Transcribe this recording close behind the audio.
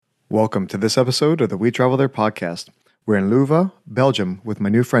Welcome to this episode of the We Travel There podcast. We're in Leuven, Belgium, with my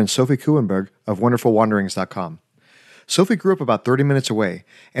new friend Sophie Kuenberg of WonderfulWanderings.com. Sophie grew up about 30 minutes away,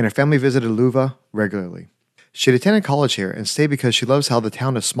 and her family visited Leuven regularly. She had attended college here and stayed because she loves how the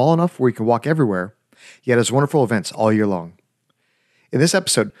town is small enough where you can walk everywhere, yet has wonderful events all year long. In this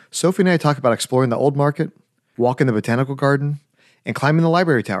episode, Sophie and I talk about exploring the old market, walking the botanical garden, and climbing the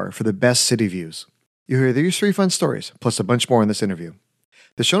library tower for the best city views. You'll hear these 3 fun stories, plus a bunch more in this interview.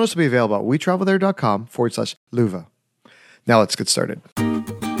 The show notes will be available at wetravelthere.com/Leuven. Now let's get started.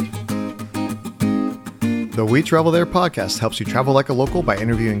 The We Travel There podcast helps you travel like a local by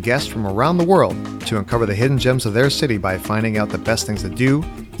interviewing guests from around the world to uncover the hidden gems of their city by finding out the best things to do,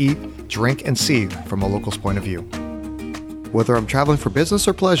 eat, drink, and see from a local's point of view. Whether I'm traveling for business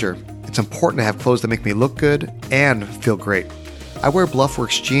or pleasure, it's important to have clothes that make me look good and feel great. I wear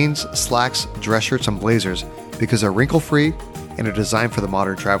Bluffworks jeans, slacks, dress shirts, and blazers because they're wrinkle-free and are designed for the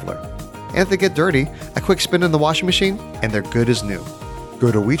modern traveler. And if they get dirty, a quick spin in the washing machine, and they're good as new.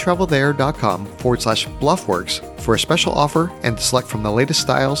 Go to wetravelthere.com/Bluffworks for a special offer and to select from the latest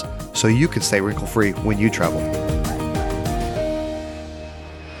styles so you can stay wrinkle-free when you travel.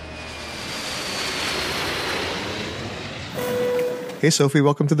 Hey, Sophie,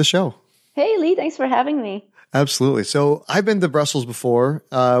 welcome to the show. Hey, Lee, thanks for having me. Absolutely. So I've been to Brussels before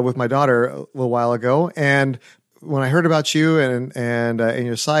with my daughter a little while ago, and when I heard about you and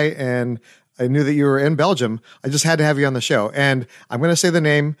your site, and I knew that you were in Belgium, I just had to have you on the show. And I'm going to say the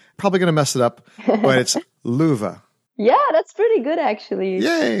name, probably going to mess it up, but it's Leuven. Yeah, that's pretty good, actually.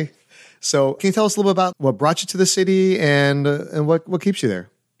 Yay! So can you tell us a little bit about what brought you to the city and what keeps you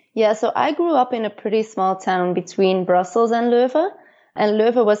there? Yeah, so I grew up in a pretty small town between Brussels and Leuven. And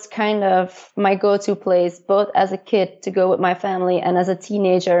Leuven was kind of my go-to place, both as a kid to go with my family and as a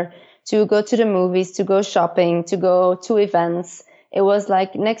teenager to go to the movies, to go shopping, to go to events. It was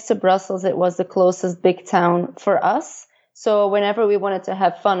like next to Brussels, it was the closest big town for us. So whenever we wanted to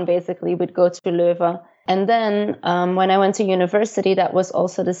have fun, basically, we'd go to Leuven. And then when I went to university, that was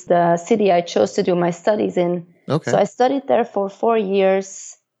also the city I chose to do my studies in. Okay. So I studied there for 4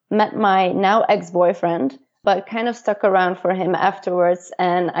 years, met my now ex-boyfriend, but kind of stuck around for him afterwards.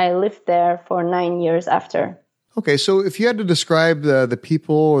 And I lived there for 9 years after. Okay, so if you had to describe the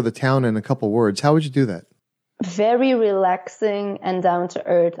people or the town in a couple words, how would you do that? Very relaxing and down to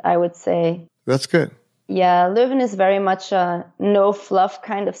earth, I would say. That's good. Yeah, Leuven is very much a no fluff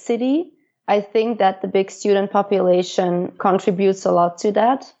kind of city. I think that the big student population contributes a lot to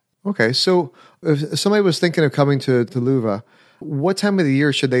that. Okay, so if somebody was thinking of coming to Leuven, what time of the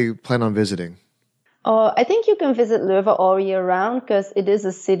year should they plan on visiting? I think you can visit Leuven all year round because it is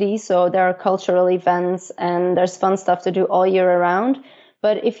a city, so there are cultural events and there's fun stuff to do all year around.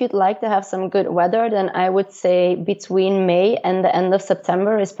 But if you'd like to have some good weather, then I would say between May and the end of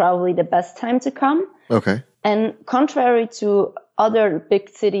September is probably the best time to come. Okay. And contrary to other big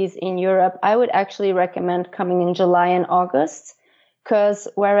cities in Europe, I would actually recommend coming in July and August because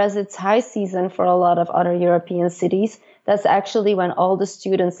whereas it's high season for a lot of other European cities, that's actually when all the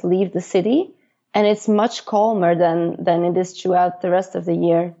students leave the city. And it's much calmer than it is throughout the rest of the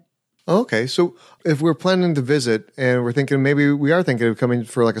year. Okay, so if we're planning to visit and we're thinking maybe we are thinking of coming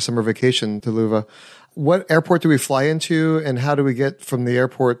for like a summer vacation to Leuven, what airport do we fly into and how do we get from the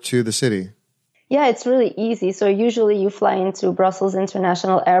airport to the city? Yeah, it's really easy. So usually you fly into Brussels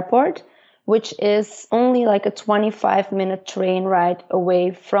International Airport, which is only like a 25-minute train ride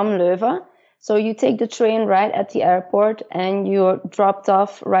away from Leuven. So you take the train right at the airport and you're dropped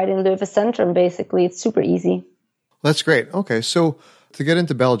off right in Leuven Centrum, basically. It's super easy. That's great. Okay, so to get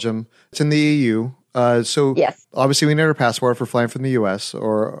into Belgium, it's in the EU. So yes. Obviously we need a passport for flying from the US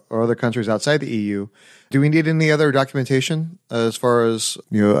or other countries outside the EU. Do we need any other documentation as far as,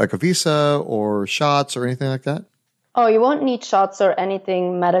 like a visa or shots or anything like that? Oh, you won't need shots or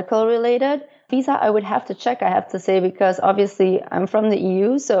anything medical related. Visa, I would have to check, I have to say, because obviously I'm from the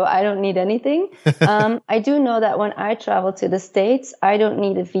EU, so I don't need anything. I do know that when I travel to the States, I don't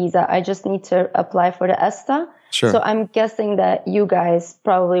need a visa. I just need to apply for the ESTA. Sure. So I'm guessing that you guys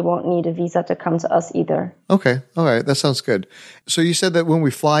probably won't need a visa to come to us either. Okay. All right. That sounds good. So you said that when we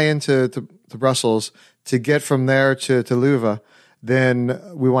fly into to Brussels, to get from there to Leuven, then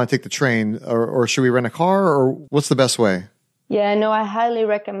we want to take the train, or should we rent a car, or what's the best way? Yeah, no, I highly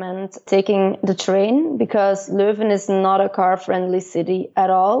recommend taking the train because Leuven is not a car-friendly city at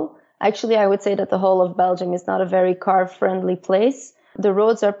all. Actually, I would say that the whole of Belgium is not a very car-friendly place. The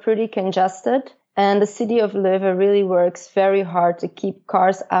roads are pretty congested, and the city of Leuven really works very hard to keep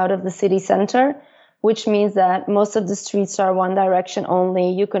cars out of the city center, which means that most of the streets are one direction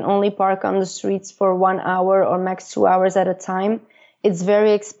only. You can only park on the streets for 1 hour or max 2 hours at a time. It's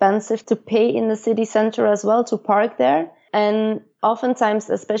very expensive to pay in the city center as well to park there. And oftentimes,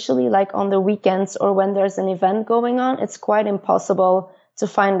 especially like on the weekends or when there's an event going on, it's quite impossible to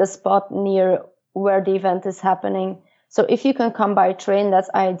find a spot near where the event is happening. So if you can come by train, that's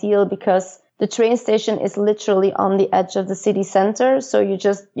ideal because the train station is literally on the edge of the city center. So you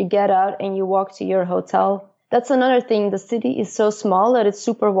get out and you walk to your hotel. That's another thing. The city is so small that it's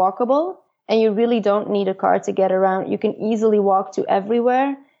super walkable and you really don't need a car to get around. You can easily walk to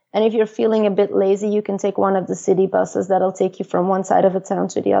everywhere. And if you're feeling a bit lazy, you can take one of the city buses that'll take you from one side of a town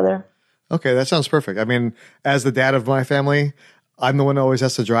to the other. Okay, that sounds perfect. I mean, as the dad of my family, I'm the one who always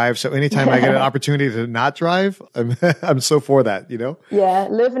has to drive. So anytime I get an opportunity to not drive, I'm so for that, you know? Yeah,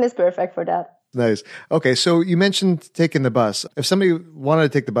 Leuven is perfect for that. Nice. Okay, so you mentioned taking the bus. If somebody wanted to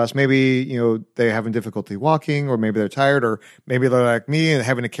take the bus, maybe, they're having difficulty walking, or maybe they're tired, or maybe they're like me and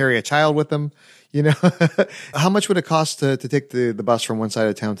having to carry a child with them, how much would it cost to take the bus from one side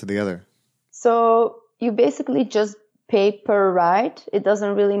of town to the other? So you basically just pay per ride. It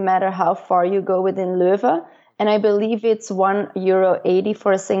doesn't really matter how far you go within Leuven. And I believe it's €1.80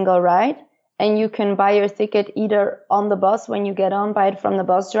 for a single ride. And you can buy your ticket either on the bus when you get on, buy it from the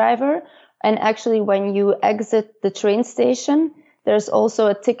bus driver. And actually, when you exit the train station, there's also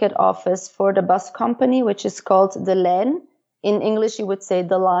a ticket office for the bus company, which is called the Lijn. In English, you would say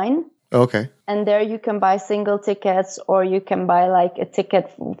the line. Okay. And there you can buy single tickets or you can buy like a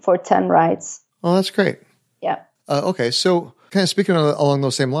ticket for 10 rides. Oh, that's great. Yeah. Okay. So kind of speaking along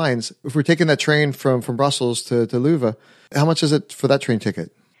those same lines, if we're taking that train from Brussels to Leuven, how much is it for that train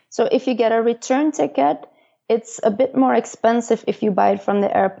ticket? So if you get a return ticket, it's a bit more expensive if you buy it from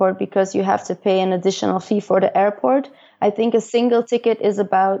the airport because you have to pay an additional fee for the airport. I think a single ticket is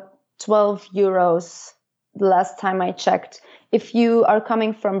about €12 the last time I checked. If you are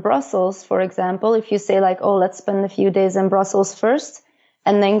coming from Brussels, for example, if you say like, oh, let's spend a few days in Brussels first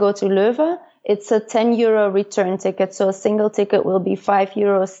and then go to Leuven, it's a €10 return ticket. So a single ticket will be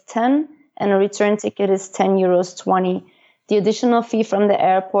 €5.10 and a return ticket is €10.20. The additional fee from the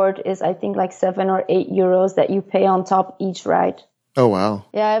airport is, I think, like €7 or €8 that you pay on top each ride. Oh, wow.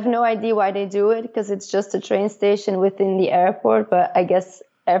 Yeah, I have no idea why they do it because it's just a train station within the airport. But I guess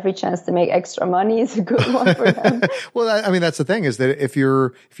every chance to make extra money is a good one for them. Well, I mean, that's the thing is that if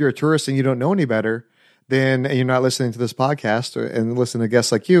you're a tourist and you don't know any better, then you're not listening to this podcast and listening to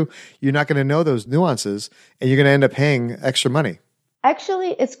guests like you're not going to know those nuances and you're going to end up paying extra money.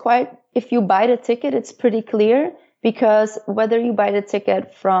 Actually, if you buy the ticket, it's pretty clear. Because whether you buy the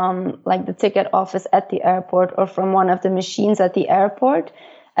ticket from like the ticket office at the airport or from one of the machines at the airport,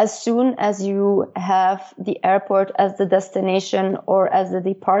 as soon as you have the airport as the destination or as the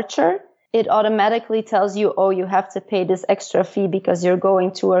departure, it automatically tells you, oh, you have to pay this extra fee because you're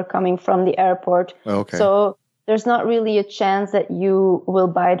going to or coming from the airport. Okay. So there's not really a chance that you will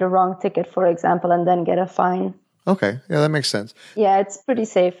buy the wrong ticket, for example, and then get a fine. Okay. Yeah, that makes sense. Yeah, it's pretty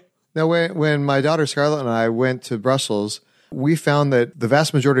safe. Now, when my daughter Scarlett and I went to Brussels, we found that the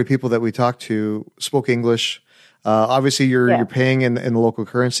vast majority of people that we talked to spoke English. Obviously, you're paying in the local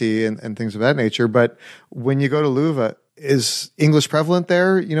currency and things of that nature. But when you go to Leuven, is English prevalent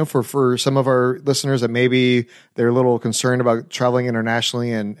there? For some of our listeners that maybe they're a little concerned about traveling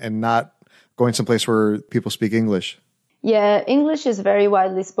internationally and not going someplace where people speak English. Yeah, English is very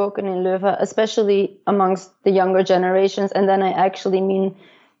widely spoken in Leuven, especially amongst the younger generations. And then I actually mean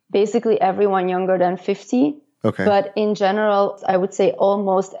basically everyone younger than 50. Okay. But in general, I would say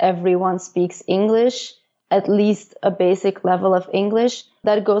almost everyone speaks English, at least a basic level of English.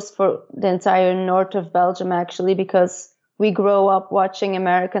 That goes for the entire north of Belgium, actually, because we grow up watching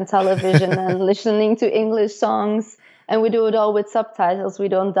American television and listening to English songs. And we do it all with subtitles. We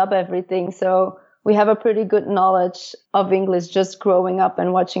don't dub everything. So we have a pretty good knowledge of English just growing up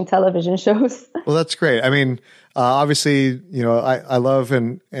and watching television shows. Well, that's great. I mean, obviously, I love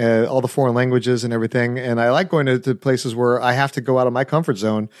all the foreign languages and everything. And I like going to places where I have to go out of my comfort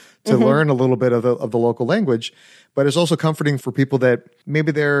zone to learn a little bit of the local language. But it's also comforting for people that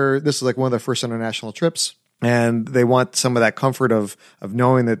maybe this is like one of their first international trips. And they want some of that comfort of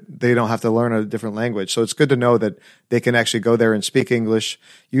knowing that they don't have to learn a different language. So it's good to know that they can actually go there and speak English,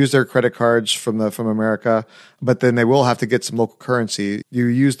 use their credit cards from America, but then they will have to get some local currency. You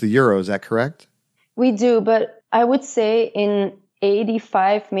use the euro, is that correct? We do, but I would say in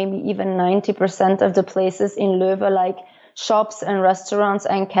 85, maybe even 90% of the places in Leuven, like shops and restaurants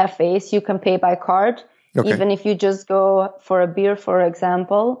and cafes, you can pay by card. Okay. Even if you just go for a beer, for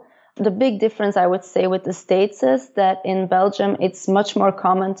example. The big difference, I would say, with the States is that in Belgium, it's much more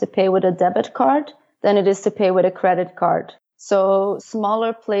common to pay with a debit card than it is to pay with a credit card. So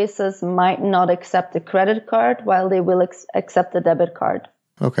smaller places might not accept a credit card while they will accept a debit card.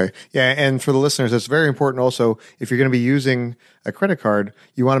 Okay. Yeah. And for the listeners, it's very important also, if you're going to be using a credit card,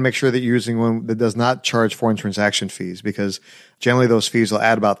 you want to make sure that you're using one that does not charge foreign transaction fees, because generally those fees will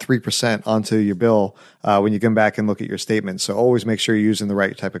add about 3% onto your bill when you come back and look at your statement. So always make sure you're using the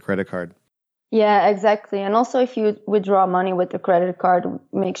right type of credit card. Yeah, exactly. And also if you withdraw money with the credit card,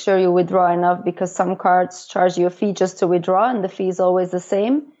 make sure you withdraw enough, because some cards charge you a fee just to withdraw and the fee is always the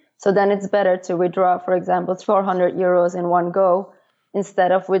same. So then it's better to withdraw, for example, 400 euros in one go,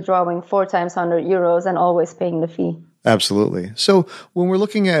 instead of withdrawing 4 times 100 euros and always paying the fee. Absolutely. So when we're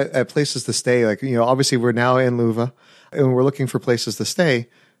looking at places to stay, like, obviously we're now in Louva and we're looking for places to stay,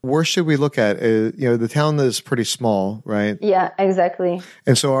 where should we look at? The town is pretty small, right? Yeah, exactly.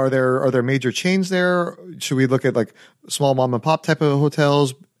 And so are there major chains there? Should we look at like small mom and pop type of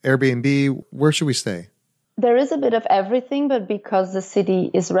hotels, Airbnb? Where should we stay? There is a bit of everything, but because the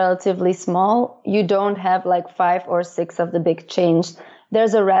city is relatively small, you don't have like 5 or 6 of the big chains.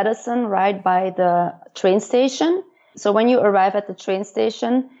 There's a Radisson right by the train station. So when you arrive at the train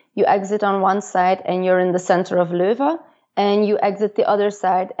station, you exit on one side and you're in the center of Leuven, and you exit the other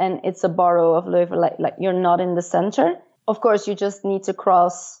side and it's a borough of Leuven, like you're not in the center. Of course, you just need to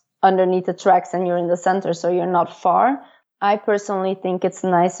cross underneath the tracks and you're in the center, so you're not far. I personally think it's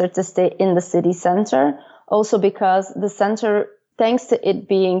nicer to stay in the city center. Also because the center, thanks to it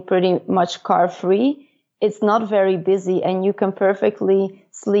being pretty much car free, it's not very busy and you can perfectly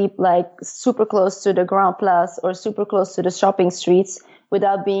sleep like super close to the Grand Place or super close to the shopping streets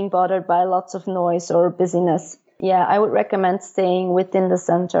without being bothered by lots of noise or busyness. Yeah, I would recommend staying within the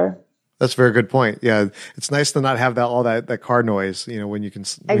center. That's a very good point. Yeah, it's nice to not have all that car noise, when you're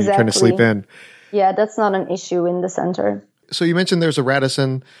Exactly. trying to sleep in. Yeah, that's not an issue in the center. So you mentioned there's a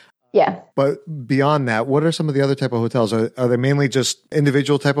Radisson. Yeah. But beyond that, what are some of the other type of hotels? Are they mainly just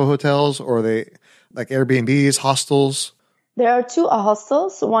individual type of hotels, or are they like Airbnbs, hostels? There are 2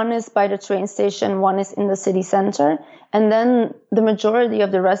 hostels. One is by the train station, one is in the city center. And then the majority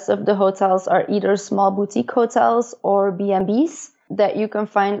of the rest of the hotels are either small boutique hotels or B&Bs that you can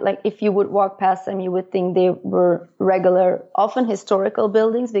find. Like if you would walk past them, you would think they were regular, often historical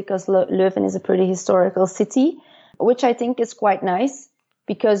buildings, because Leuven is a pretty historical city, which I think is quite nice,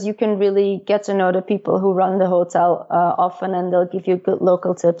 because you can really get to know the people who run the hotel often, and they'll give you good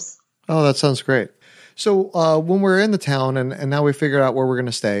local tips. Oh, that sounds great. So when we're in the town and now we figured out where we're going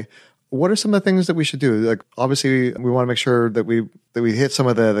to stay, what are some of the things that we should do? Like, obviously, we want to make sure that we hit some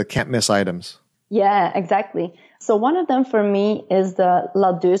of the can't miss items. Yeah, exactly. So one of them for me is the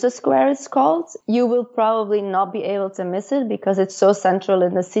La Deuze Square, it's called. You will probably not be able to miss it because it's so central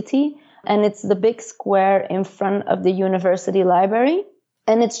in the city. And it's the big square in front of the university library.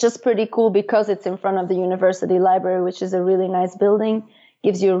 And it's just pretty cool because it's in front of the university library, which is a really nice building,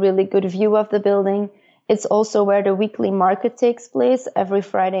 gives you a really good view of the building. It's also where the weekly market takes place every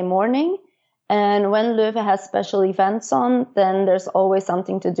Friday morning. And when Leuven has special events on, then there's always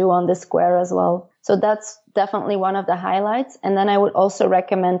something to do on the square as well. So that's definitely one of the highlights. And then I would also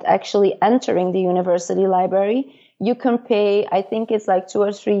recommend actually entering the university library. You can pay, I think it's like 2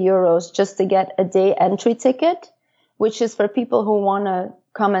 or 3 euros just to get a day entry ticket, which is for people who want to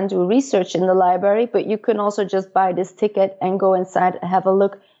come and do research in the library. But you can also just buy this ticket and go inside and have a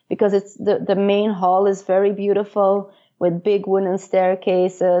look, because it's the main hall is very beautiful with big wooden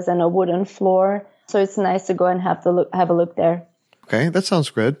staircases and a wooden floor. So it's nice to go and have a look there. Okay, that sounds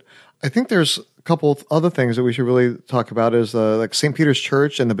good. I think there's a couple of other things that we should really talk about is like St. Peter's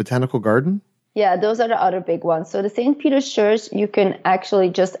Church and the Botanical Garden. Yeah, those are the other big ones. So the St. Peter's Church, you can actually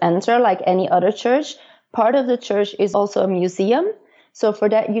just enter like any other church. Part of the church is also a museum. So for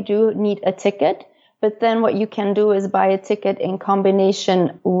that, you do need a ticket. But then what you can do is buy a ticket in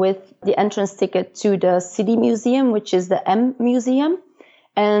combination with the entrance ticket to the City Museum, which is the M Museum.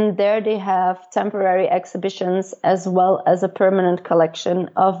 And there they have temporary exhibitions as well as a permanent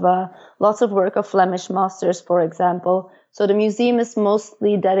collection of lots of work of Flemish masters, for example. So the museum is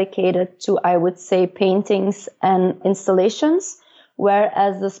mostly dedicated to, I would say, paintings and installations,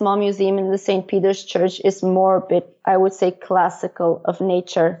 whereas the small museum in the St. Peter's Church is more a bit, I would say, classical of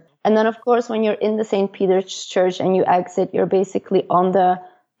nature. And then, of course, when you're in the St. Peter's Church and you exit, you're basically on the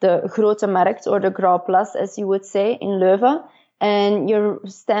Grote Markt, or the Grand Place, as you would say, in Leuven. And you're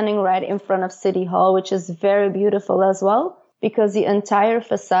standing right in front of City Hall, which is very beautiful as well, because the entire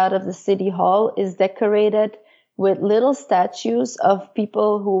facade of the City Hall is decorated with little statues of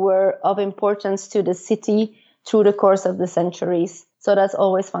people who were of importance to the city through the course of the centuries. So that's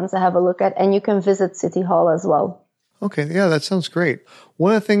always fun to have a look at. And you can visit City Hall as well. Okay, yeah, that sounds great.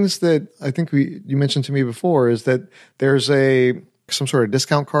 One of the things that I think you mentioned to me before is that there's some sort of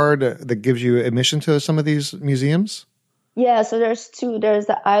discount card that gives you admission to some of these museums. Yeah, so there's two. There's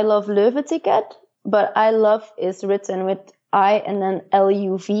the I Love Leuven ticket, but I Love is written with I and then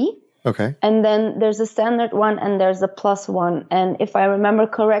LUV. Okay. And then there's a standard one and there's a plus one. And if I remember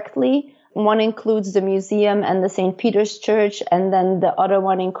correctly, one includes the museum and the St. Peter's Church, and then the other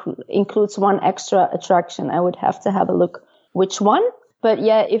one includes one extra attraction. I would have to have a look which one. But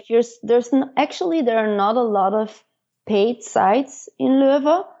yeah, actually there are not a lot of paid sites in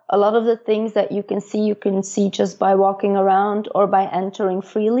Leuven. A lot of the things that you can see just by walking around or by entering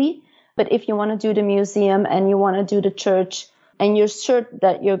freely. But if you want to do the museum and you want to do the church and you're sure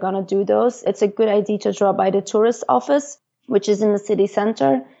that you're going to do those, it's a good idea to drop by the tourist office, which is in the city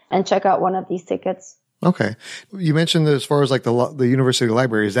center, and check out one of these tickets. Okay. You mentioned that as far as like the university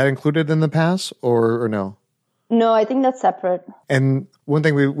library, is that included in the pass or no? No, I think that's separate. And one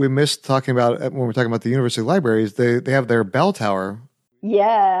thing we missed talking about when we're talking about the university libraries, they have their bell tower.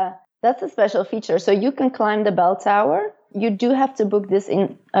 Yeah, that's a special feature. So you can climb the bell tower. You do have to book this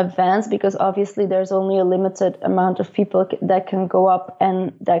in advance because obviously there's only a limited amount of people that can go up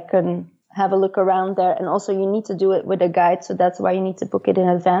and that can have a look around there. And also you need to do it with a guide. So that's why you need to book it in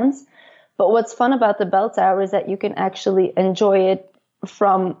advance. But what's fun about the bell tower is that you can actually enjoy it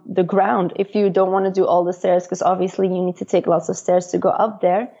from the ground if you don't want to do all the stairs, because obviously you need to take lots of stairs to go up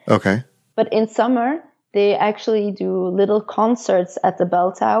there. Okay. But in summer, they actually do little concerts at the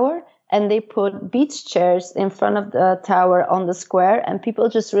bell tower, and they put beach chairs in front of the tower on the square, and people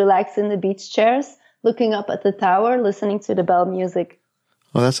just relax in the beach chairs, looking up at the tower, listening to the bell music.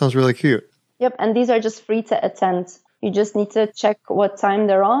 Oh, that sounds really cute. Yep, and these are just free to attend. You just need to check what time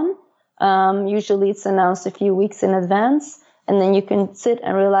they're on. Usually it's announced a few weeks in advance, and then you can sit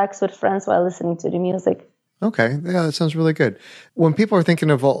and relax with friends while listening to the music. Okay. Yeah, that sounds really good. When people are thinking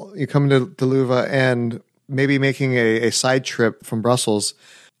of you coming to Leuven and maybe making a side trip from Brussels,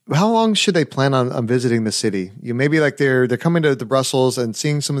 how long should they plan on visiting the city? Maybe like they're coming to Brussels and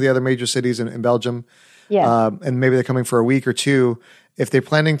seeing some of the other major cities in Belgium. Yeah. And maybe they're coming for a week or two. If they're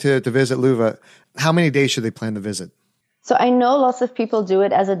planning to visit Leuven, how many days should they plan to visit? So I know lots of people do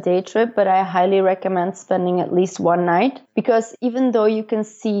it as a day trip, but I highly recommend spending at least one night, because even though you can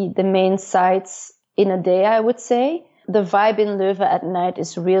see the main sites in a day, I would say, the vibe in Leuven at night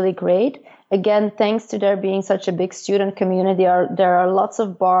is really great. Again, thanks to there being such a big student community, there are lots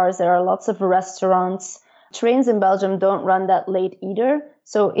of bars, there are lots of restaurants. Trains in Belgium don't run that late either.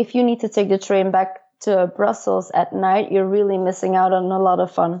 So if you need to take the train back to Brussels at night, you're really missing out on a lot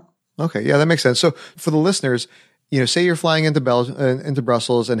of fun. Okay, yeah, that makes sense. So for the listeners, say you're flying into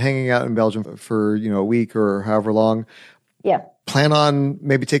Brussels and hanging out in Belgium for, a week or however long. Yeah. Plan on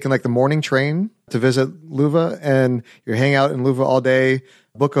maybe taking like the morning train to visit Leuven, and you're hanging out in Leuven all day,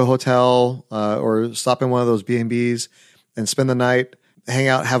 book a hotel or stop in one of those B&Bs and spend the night, hang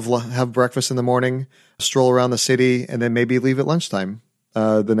out, have breakfast in the morning, stroll around the city, and then maybe leave at lunchtime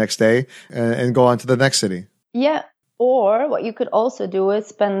the next day and go on to the next city. Yeah. Or what you could also do is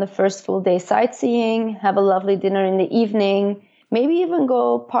spend the first full day sightseeing, have a lovely dinner in the evening, maybe even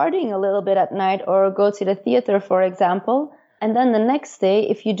go partying a little bit at night or go to the theater, for example. And then the next day,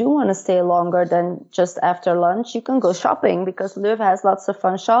 if you do want to stay longer than just after lunch, you can go shopping, because Leuven has lots of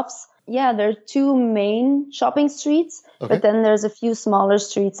fun shops. Yeah, there are two main shopping streets, okay. But then there's a few smaller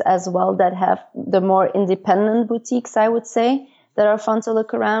streets as well that have the more independent boutiques, I would say, that are fun to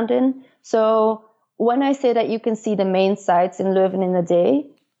look around in. So when I say that you can see the main sites in Leuven in a day,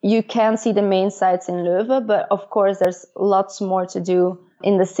 you can see the main sites in Leuven, but of course there's lots more to do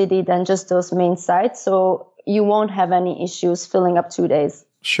in the city than just those main sites. So you won't have any issues filling up 2 days.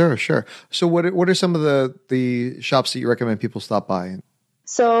 Sure. So what are some of the shops that you recommend people stop by?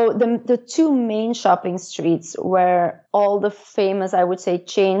 So the two main shopping streets where all the famous, I would say,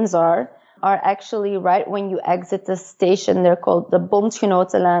 chains are actually right when you exit the station. They're called the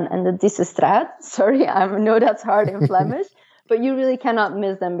Bondgenotenlaan and the Dissestraat. Sorry, I know that's hard in Flemish, but you really cannot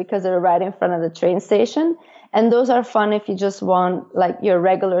miss them because they're right in front of the train station. And those are fun if you just want like your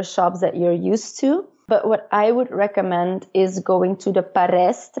regular shops that you're used to. But what I would recommend is going to the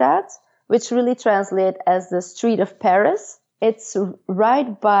Parijsstraat, which really translates as the Street of Paris. It's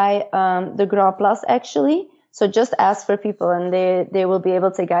right by the Grand Place, actually. So just ask for people and they will be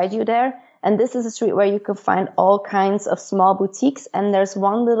able to guide you there. And this is a street where you can find all kinds of small boutiques. And there's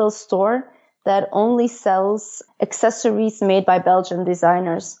one little store that only sells accessories made by Belgian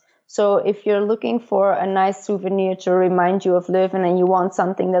designers. So if you're looking for a nice souvenir to remind you of Leuven and you want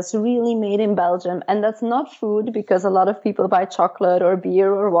something that's really made in Belgium and that's not food because a lot of people buy chocolate or beer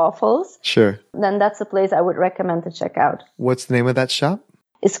or waffles, Sure. then that's a place I would recommend to check out. What's the name of that shop?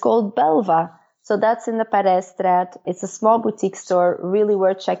 It's called Belva. So that's in the Parijsstraat. It's a small boutique store, really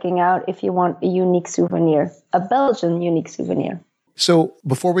worth checking out if you want a unique souvenir, a Belgian unique souvenir. So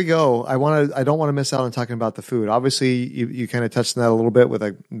before we go, I don't want to miss out on talking about the food. Obviously, you kind of touched on that a little bit with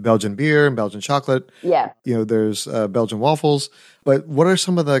like Belgian beer and Belgian chocolate. Yeah. There's Belgian waffles. But what are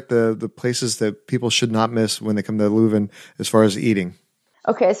some of the places that people should not miss when they come to Leuven as far as eating?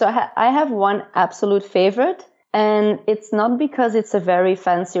 Okay, so I have one absolute favorite. And it's not because it's a very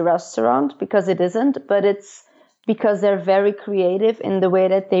fancy restaurant, because it isn't, but it's because they're very creative in the way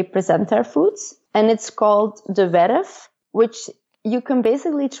that they present their foods. And it's called De Werf, which you can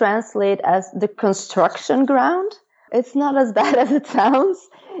basically translate as the construction ground. It's not as bad as it sounds.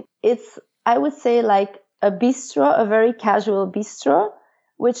 It's, I would say, like a bistro, a very casual bistro,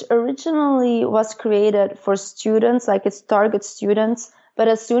 which originally was created for students, like it's target students. But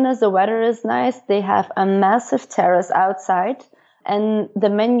as soon as the weather is nice, they have a massive terrace outside and the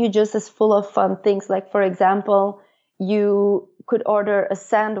menu just is full of fun things. Like, for example, you could order a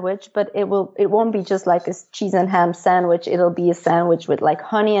sandwich, but it won't be just like a cheese and ham sandwich. It'll be a sandwich with like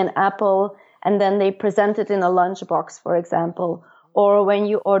honey and apple. And then they present it in a lunchbox, for example. Or when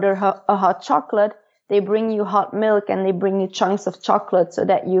you order a hot chocolate, they bring you hot milk and they bring you chunks of chocolate so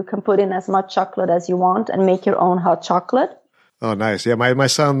that you can put in as much chocolate as you want and make your own hot chocolate. Oh, nice. Yeah, my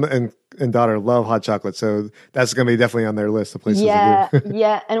son and daughter love hot chocolate, so that's going to be definitely on their list of places to do.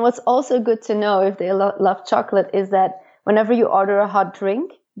 Yeah. And what's also good to know if they love chocolate is that whenever you order a hot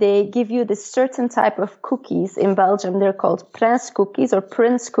drink, they give you this certain type of cookies. In Belgium, they're called Prince cookies or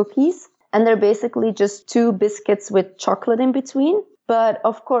Prince cookies. And they're basically just 2 biscuits with chocolate in between. But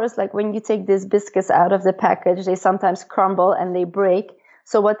of course, like when you take these biscuits out of the package, they sometimes crumble and they break.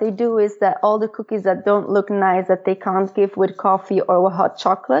 So what they do is that all the cookies that don't look nice, that they can't give with coffee or with hot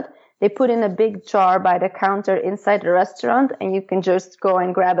chocolate, they put in a big jar by the counter inside the restaurant, and you can just go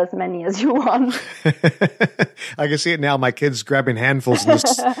and grab as many as you want. I can see it now. My kids grabbing handfuls and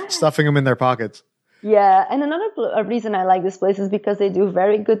just stuffing them in their pockets. Yeah, and another reason I like this place is because they do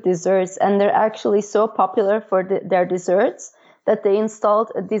very good desserts, and they're actually so popular for their desserts that they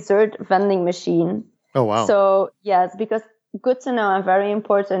installed a dessert vending machine. Oh, wow. So, yes, because good to know and very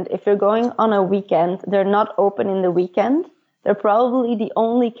important, if you're going on a weekend, they're not open in the weekend. They're probably the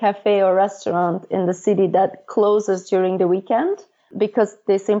only cafe or restaurant in the city that closes during the weekend because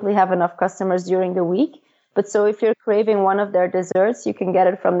they simply have enough customers during the week. But so if you're craving one of their desserts, you can get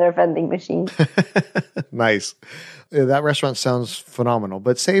it from their vending machine. Nice. That restaurant sounds phenomenal.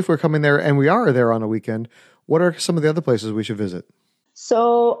 But say if we're coming there and we are there on a weekend, what are some of the other places we should visit?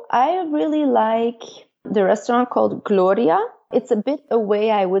 So I really like the restaurant called Gloria. It's a bit away,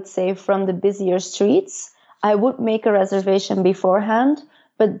 I would say, from the busier streets. I would make a reservation beforehand,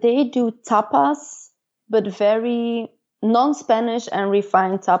 but they do tapas, but very non-Spanish and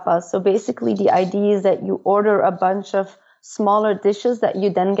refined tapas. So basically the idea is that you order a bunch of smaller dishes that you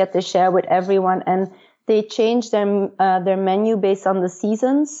then get to share with everyone, and they change their menu based on the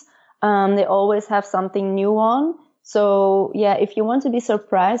seasons. They always have something new on. So yeah, if you want to be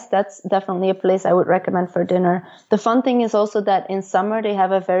surprised, that's definitely a place I would recommend for dinner. The fun thing is also that in summer, they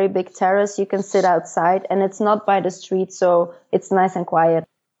have a very big terrace. You can sit outside and it's not by the street. So it's nice and quiet.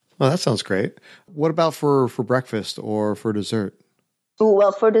 Well, that sounds great. What about for breakfast or for dessert?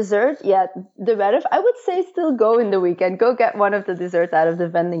 Well, for dessert, yeah, De Werf, I would say still go in the weekend. Go get one of the desserts out of the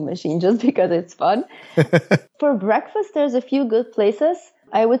vending machine just because it's fun. For breakfast, there's a few good places.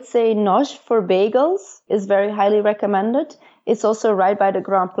 I would say Nosh for bagels is very highly recommended. It's also right by the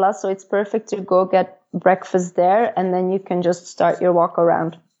Grand Place, so it's perfect to go get breakfast there, and then you can just start your walk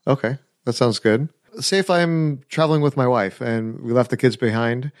around. Okay, that sounds good. Say if I'm traveling with my wife and we left the kids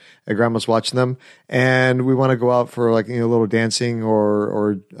behind and grandma's watching them and we want to go out for like, a little dancing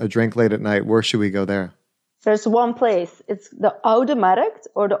or a drink late at night, where should we go there? There's one place. It's the Oude Markt,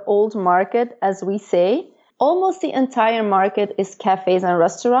 or the Old Market, as we say. Almost the entire market is cafes and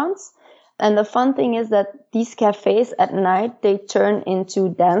restaurants. And the fun thing is that these cafes at night, they turn into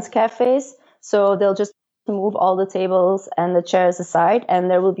dance cafes. So they'll just move all the tables and the chairs aside, and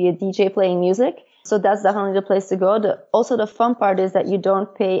there will be a DJ playing music. So that's definitely the place to go. Also, the fun part is that you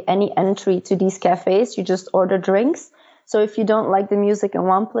don't pay any entry to these cafes. You just order drinks. So if you don't like the music in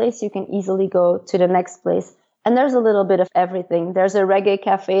one place, you can easily go to the next place. And there's a little bit of everything. There's a reggae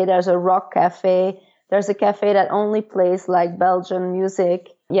cafe. There's a rock cafe. There's a cafe that only plays like Belgian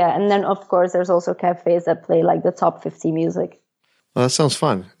music. Yeah. And then, of course, there's also cafes that play like the top 50 music. Well, that sounds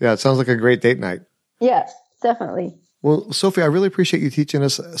fun. Yeah, it sounds like a great date night. Yeah, definitely. Well, Sophie, I really appreciate you teaching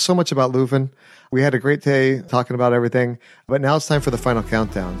us so much about Leuven. We had a great day talking about everything, but now it's time for the final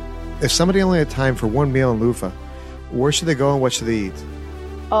countdown. If somebody only had time for one meal in Leuven, where should they go and what should they eat?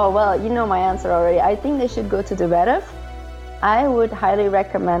 Oh, well, you know my answer already. I think they should go to the Werf. I would highly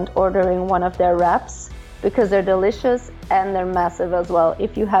recommend ordering one of their wraps because they're delicious and they're massive as well.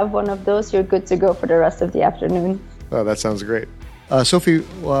 If you have one of those, you're good to go for the rest of the afternoon. Oh, that sounds great. Sophie,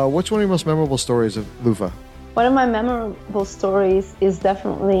 what's one of your most memorable stories of Leuven? One of my memorable stories is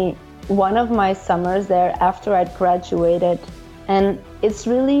definitely one of my summers there after I'd graduated. And it's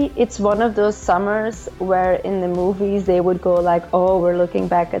one of those summers where in the movies they would go like, oh, we're looking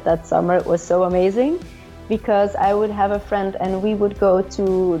back at that summer. It was so amazing. Because I would have a friend and we would go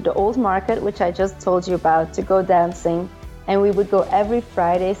to the old market, which I just told you about, to go dancing. And we would go every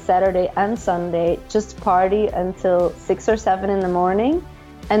Friday, Saturday and Sunday, just party until 6 or 7 in the morning.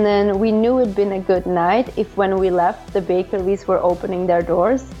 And then we knew it'd been a good night if when we left, the bakeries were opening their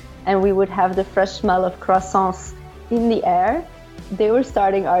doors and we would have the fresh smell of croissants in the air. They were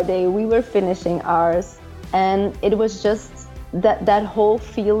starting our day, we were finishing ours. And it was just that whole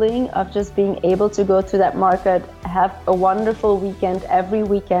feeling of just being able to go to that market, have a wonderful weekend every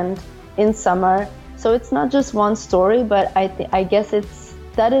weekend in summer. So it's not just one story, but I guess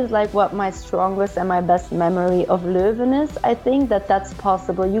that is like what my strongest and my best memory of Leuven is. I think that's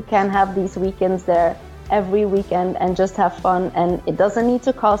possible. You can have these weekends there every weekend and just have fun. And it doesn't need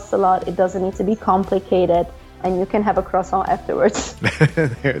to cost a lot. It doesn't need to be complicated. And you can have a croissant afterwards.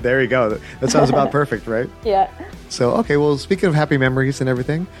 There you go. That sounds about perfect, right? Yeah. So, okay, well, speaking of happy memories and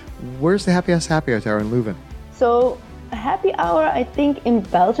everything, where's the happiest happy hour in Leuven? So, happy hour, I think in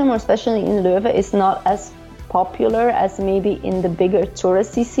Belgium, or especially in Leuven, is not as popular as maybe in the bigger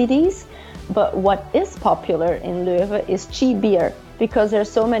touristy cities. But what is popular in Leuven is cheap beer. Because there's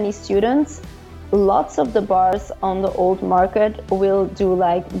so many students, lots of the bars on the old market will do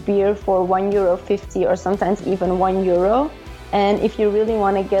like beer for €1.50 or sometimes even €1. And if you really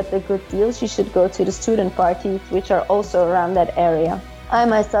want to get the good deals, you should go to the student parties, which are also around that area. I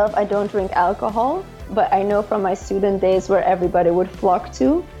myself, I don't drink alcohol, but I know from my student days where everybody would flock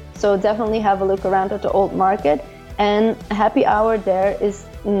to. So definitely have a look around at the old market. And happy hour there is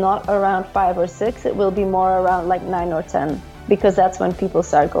not around 5 or 6. It will be more around like 9 or 10, because that's when people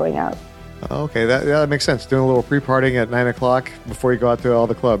start going out. Okay, that makes sense. Doing a little pre-partying at 9 o'clock before you go out to all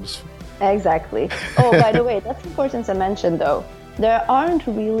the clubs. Exactly. Oh, by the way, that's important to mention though. There aren't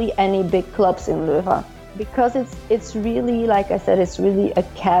really any big clubs in Leuven because it's really, like I said, it's really a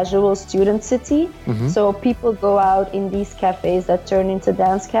casual student city. Mm-hmm. So people go out in these cafes that turn into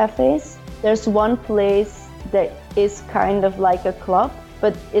dance cafes. There's one place that is kind of like a club,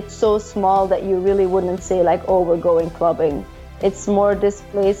 but it's so small that you really wouldn't say like, oh, we're going clubbing. It's more this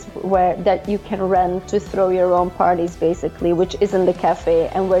place that you can rent to throw your own parties, basically, which isn't the cafe,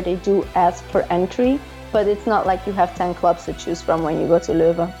 and where they do ask for entry. But it's not like you have 10 clubs to choose from when you go to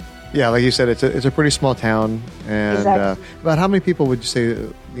Leuven. Yeah, like you said, it's a pretty small town. And exactly. About how many people would you say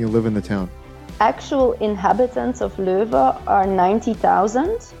live in the town? Actual inhabitants of Leuven are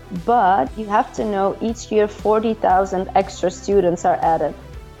 90,000, but you have to know each year 40,000 extra students are added.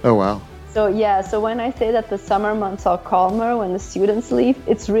 Oh, wow. So when I say that the summer months are calmer when the students leave,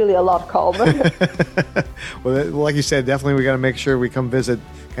 it's really a lot calmer. Well, like you said, definitely we got to make sure we come visit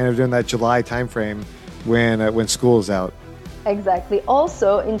kind of during that July timeframe when school is out. Exactly.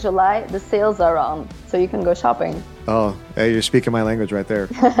 Also, in July, the sales are on, so you can go shopping. Oh, you're speaking my language right there.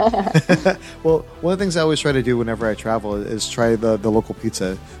 Well, one of the things I always try to do whenever I travel is try the local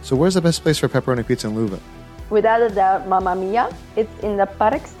pizza. So where's the best place for pepperoni pizza in Leuven? Without a doubt, Mamma Mia. It's in the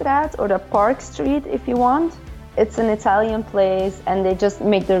Parkstraat or the Park Street if you want. It's an Italian place and they just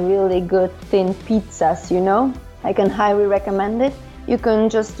make the really good thin pizzas, I can highly recommend it. You can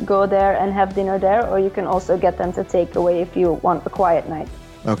just go there and have dinner there, or you can also get them to take away if you want a quiet night.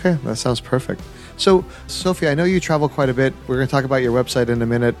 Okay, that sounds perfect. So, Sophie, I know you travel quite a bit. We're going to talk about your website in a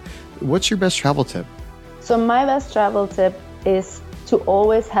minute. What's your best travel tip? So my best travel tip is to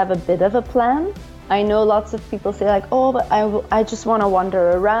always have a bit of a plan. I know lots of people say like, oh, but I just want to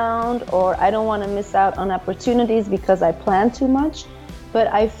wander around, or I don't want to miss out on opportunities because I plan too much. But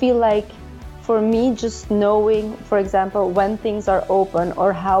I feel like for me, just knowing, for example, when things are open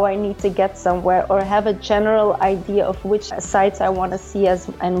or how I need to get somewhere, or have a general idea of which sites I want to see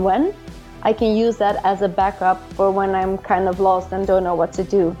and when, I can use that as a backup for when I'm kind of lost and don't know what to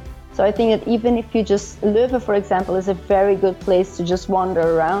do. So I think that even if you Leuven, for example, is a very good place to just wander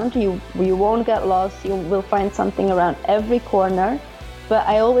around. You won't get lost. You will find something around every corner. but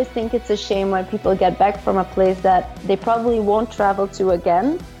I always think it's a shame when people get back from a place that they probably won't travel to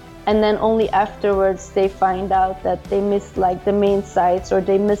again, and then only afterwards they find out that they missed like the main sites, or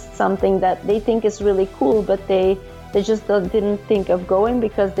they missed something that they think is really cool, but they just didn't think of going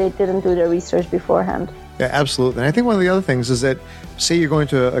because they didn't do their research beforehand. Yeah, absolutely. And I think one of the other things is that, say you're going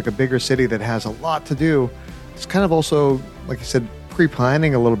to like a bigger city that has a lot to do, it's kind of also, like you said,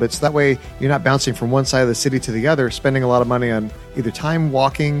 pre-planning a little bit. So that way you're not bouncing from one side of the city to the other, spending a lot of money on either time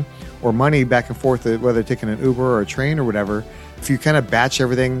walking or money back and forth, whether taking an Uber or a train or whatever. If you kind of batch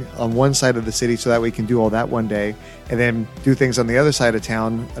everything on one side of the city so that way you can do all that one day and then do things on the other side of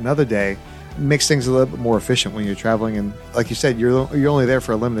town another day, makes things a little bit more efficient when you're traveling. And like you said, you're only there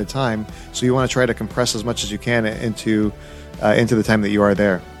for a limited time, so you want to try to compress as much as you can into the time that you are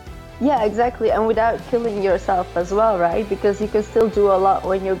there. Yeah, exactly. And without killing yourself as well, right? Because you can still do a lot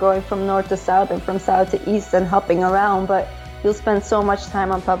when you're going from north to south and from south to east and hopping around, but you'll spend so much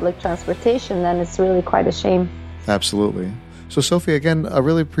time on public transportation, then it's really quite a shame. Absolutely. So Sophie, again, I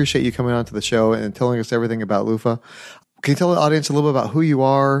really appreciate you coming on to the show and telling us everything about Lufa. Can you tell the audience a little bit about who you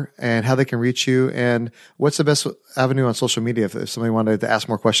are and how they can reach you, and what's the best avenue on social media if somebody wanted to ask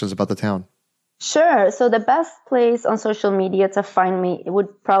more questions about the town? Sure. So the best place on social media to find me, it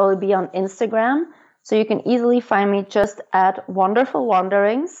would probably be on Instagram. So you can easily find me just at Wonderful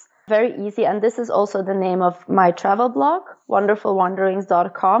Wanderings. Very easy. And this is also the name of my travel blog,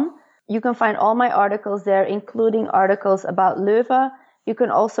 wonderfulwanderings.com. You can find all my articles there, including articles about Leuven. You can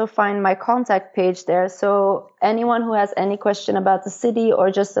also find my contact page there. So anyone who has any question about the city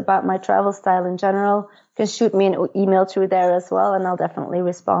or just about my travel style in general can shoot me an email through there as well, and I'll definitely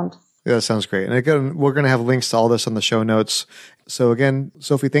respond. Yeah, that sounds great. And again, we're going to have links to all this on the show notes. So again,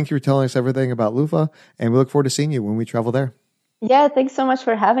 Sophie, thank you for telling us everything about Leuven, and we look forward to seeing you when we travel there. Yeah, thanks so much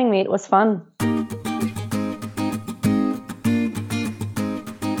for having me. It was fun.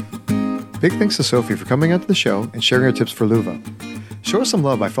 Big thanks to Sophie for coming onto the show and sharing her tips for Leuven. Show us some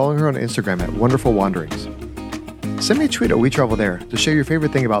love by following her on Instagram at Wonderful Wanderings. Send me a tweet at We Travel There to share your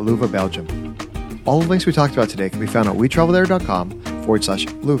favorite thing about Leuven, Belgium. All the links we talked about today can be found at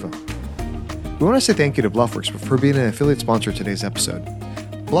wetravelthere.com/Leuven. We want to say thank you to Bluffworks for being an affiliate sponsor of today's episode.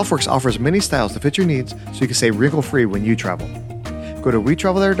 Bluffworks offers many styles to fit your needs so you can stay wrinkle-free when you travel. Go to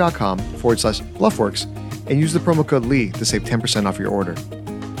wetravelthere.com/Bluffworks and use the promo code LEE to save 10% off your order.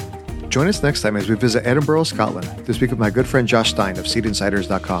 Join us next time as we visit Edinburgh, Scotland to speak with my good friend Josh Stein of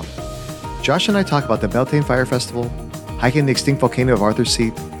SeatInsiders.com. Josh and I talk about the Beltane Fire Festival, hiking the extinct volcano of Arthur's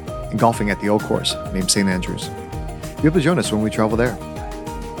Seat, and golfing at the old course named St. Andrews. You'll be able to join us when we travel there.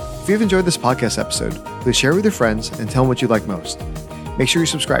 If you've enjoyed this podcast episode, please share it with your friends and tell them what you like most. Make sure you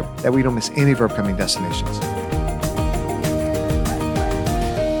subscribe, that way you don't miss any of our upcoming destinations.